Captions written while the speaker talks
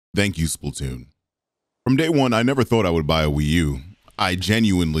Thank you, Splatoon. From day one, I never thought I would buy a Wii U. I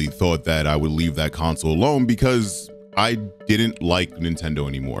genuinely thought that I would leave that console alone because I didn't like Nintendo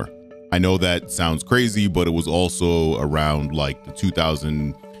anymore. I know that sounds crazy, but it was also around like the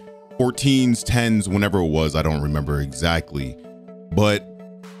 2014s, 10s, whenever it was. I don't remember exactly. But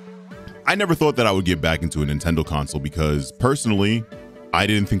I never thought that I would get back into a Nintendo console because personally, I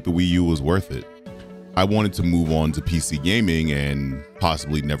didn't think the Wii U was worth it. I wanted to move on to PC gaming and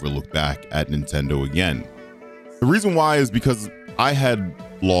possibly never look back at Nintendo again. The reason why is because I had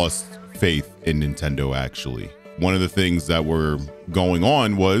lost faith in Nintendo, actually. One of the things that were going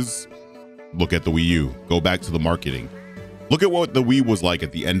on was, look at the Wii U, go back to the marketing. Look at what the Wii was like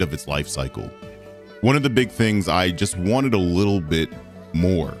at the end of its life cycle. One of the big things, I just wanted a little bit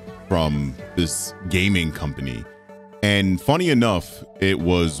more from this gaming company. And funny enough, it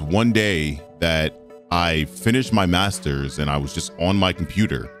was one day that I finished my master's and I was just on my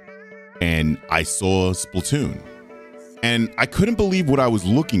computer and I saw Splatoon. And I couldn't believe what I was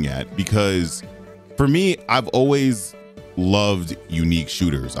looking at because for me, I've always loved unique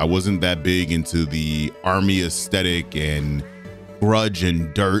shooters. I wasn't that big into the army aesthetic and grudge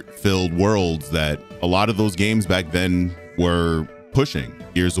and dirt filled worlds that a lot of those games back then were pushing.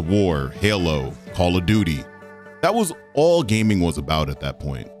 Gears of War, Halo, Call of Duty. That was all gaming was about at that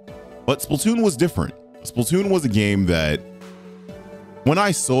point. But Splatoon was different. Splatoon was a game that when I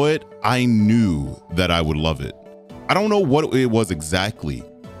saw it, I knew that I would love it. I don't know what it was exactly.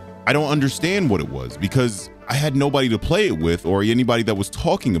 I don't understand what it was because I had nobody to play it with or anybody that was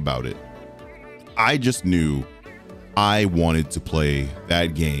talking about it. I just knew I wanted to play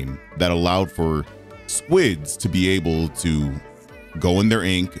that game that allowed for squids to be able to go in their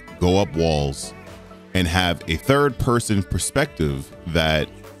ink, go up walls, and have a third-person perspective that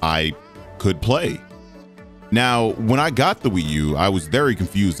I could play. Now, when I got the Wii U, I was very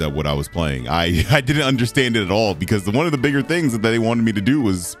confused at what I was playing. I didn't understand it at all because one of the bigger things that they wanted me to do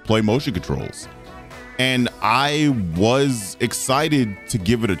was play motion controls. And I was excited to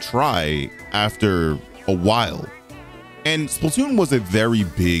give it a try after a while. And Splatoon was a very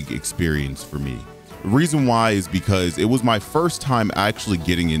big experience for me. The reason why is because it was my first time actually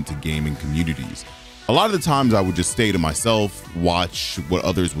getting into gaming communities. A lot of the times I would just stay to myself, watch what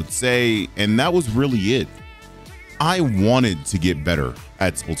others would say, and that was really it. I wanted to get better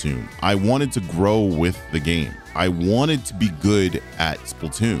at Splatoon. I wanted to grow with the game. I wanted to be good at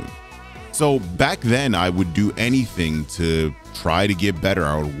Splatoon. So back then I would do anything to try to get better.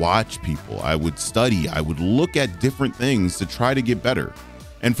 I would watch people, I would study, I would look at different things to try to get better.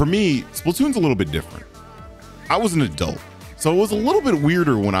 And for me, Splatoon's a little bit different. I was an adult, so it was a little bit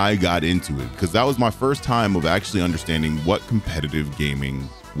weirder when I got into it because that was my first time of actually understanding what competitive gaming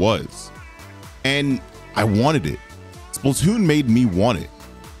was. And I wanted it. Splatoon made me want it.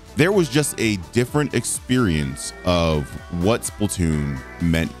 There was just a different experience of what Splatoon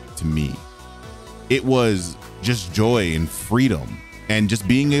meant to me. It was just joy and freedom and just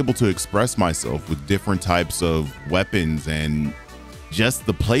being able to express myself with different types of weapons and just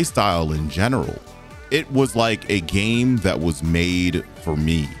the play style in general. It was like a game that was made for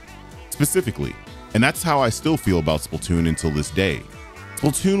me specifically. And that's how I still feel about Splatoon until this day.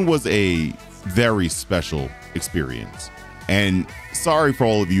 Splatoon was a very special experience. And sorry for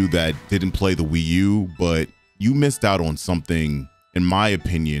all of you that didn't play the Wii U, but you missed out on something, in my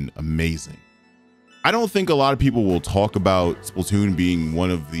opinion, amazing. I don't think a lot of people will talk about Splatoon being one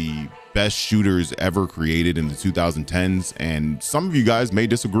of the best shooters ever created in the 2010s, and some of you guys may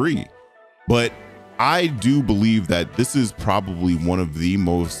disagree, but I do believe that this is probably one of the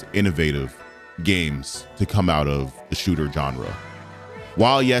most innovative games to come out of the shooter genre.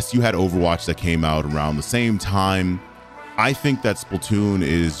 While yes, you had Overwatch that came out around the same time, I think that Splatoon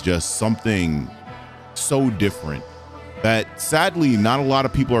is just something so different that sadly not a lot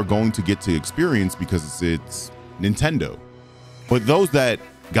of people are going to get to experience because it's Nintendo. But those that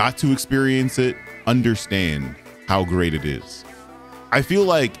got to experience it understand how great it is. I feel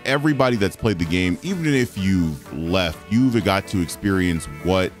like everybody that's played the game, even if you've left, you've got to experience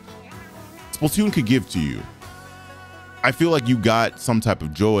what Splatoon could give to you. I feel like you got some type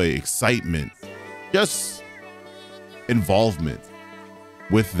of joy, excitement, just involvement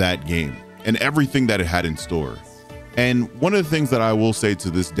with that game and everything that it had in store. And one of the things that I will say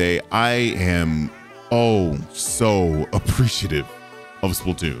to this day, I am so appreciative of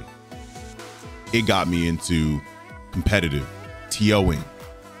Splatoon. It got me into competitive TOing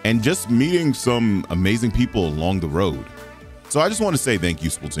and just meeting some amazing people along the road. So I just want to say thank you,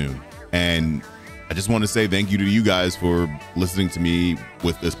 Splatoon. And I just want to say thank you to you guys for listening to me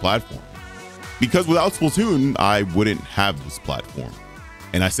with this platform. Because without Splatoon, I wouldn't have this platform.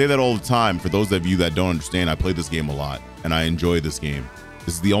 And I say that all the time. For those of you that don't understand, I play this game a lot and I enjoy this game.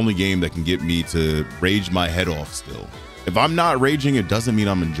 This is the only game that can get me to rage my head off still. If I'm not raging, it doesn't mean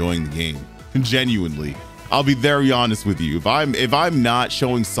I'm enjoying the game. Genuinely. I'll be very honest with you. If I'm not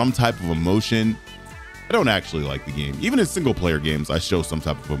showing some type of emotion, I don't actually like the game. Even in single player games, I show some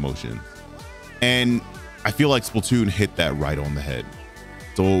type of emotion. And I feel like Splatoon hit that right on the head.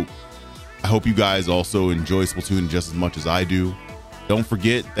 So I hope you guys also enjoy Splatoon just as much as I do. Don't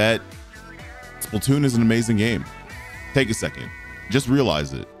forget that Splatoon is an amazing game. Take a second. Just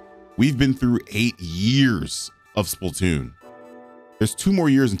realize it. We've been through 8 years of Splatoon. There's 2 more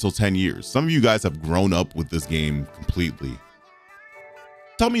years until 10 years. Some of you guys have grown up with this game completely.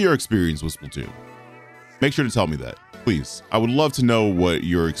 Tell me your experience with Splatoon. Make sure to tell me that, please. I would love to know what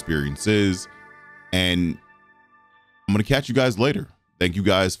your experience is. And I'm going to catch you guys later. Thank you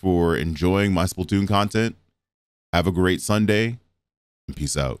guys for enjoying my Splatoon content. Have a great Sunday and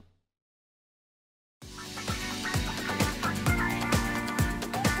peace out.